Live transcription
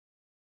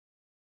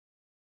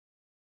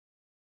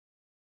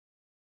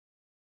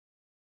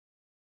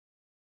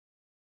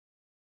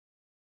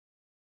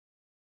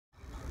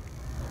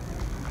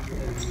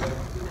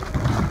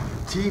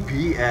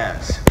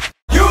TPS.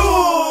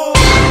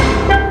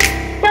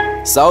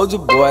 Soldier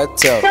Boy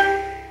tough.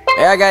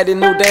 Hey, I got this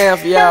new dance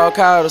for y'all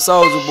called the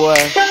Soldier Boy.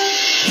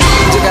 You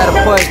just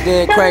gotta punch,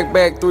 then crank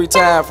back 3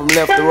 times from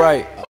left to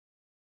right.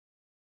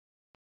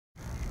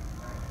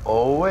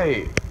 Oh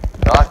wait,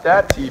 not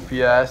that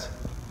TPS.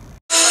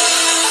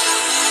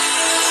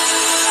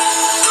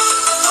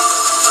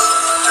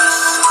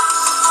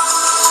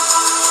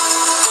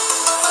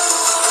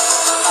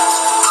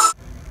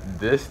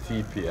 This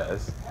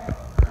TPS.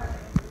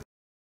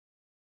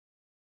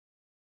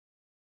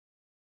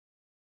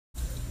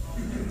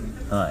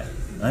 Hi,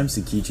 I'm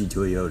Sakichi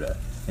Toyota,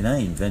 and I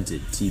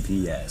invented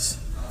TPS.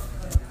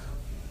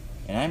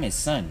 And I'm his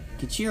son,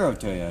 Kichiro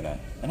Toyota,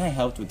 and I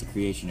helped with the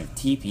creation of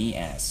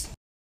TPS.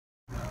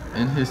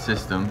 In his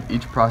system,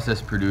 each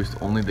process produced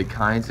only the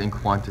kinds and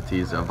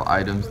quantities of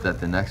items that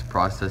the next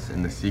process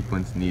in the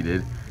sequence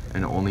needed,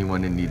 and only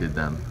when it needed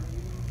them.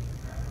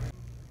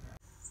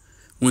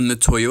 When the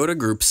Toyota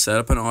Group set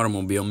up an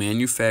automobile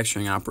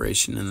manufacturing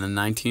operation in the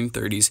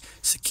 1930s,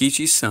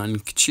 Sakichi's son,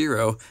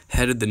 Kichiro,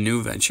 headed the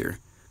new venture.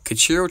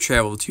 Kichiro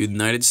traveled to the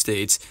United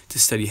States to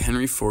study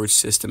Henry Ford's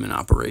system in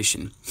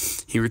operation.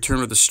 He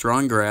returned with a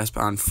strong grasp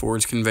on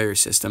Ford's conveyor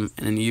system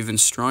and an even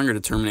stronger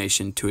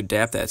determination to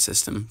adapt that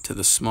system to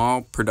the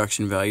small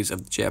production values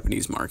of the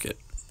Japanese market.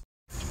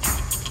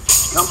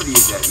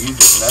 Companies that use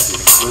this method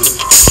include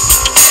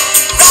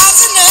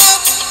rising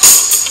up,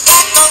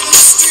 back on the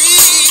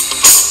street.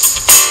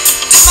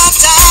 Did my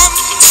time,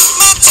 took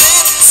my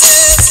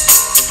chances.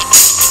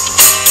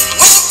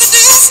 Went the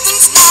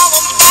distance, now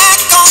I'm back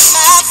on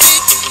my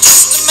feet.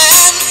 Just a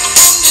man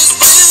in this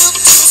will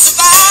to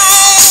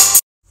survive.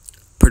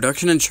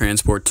 Production and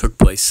transport took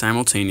place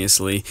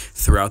simultaneously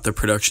throughout the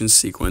production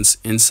sequence,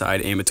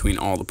 inside and between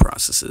all the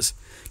processes.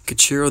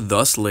 Kichiro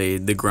thus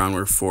laid the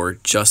groundwork for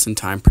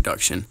just-in-time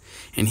production,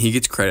 and he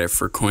gets credit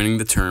for coining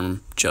the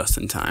term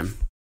just-in-time.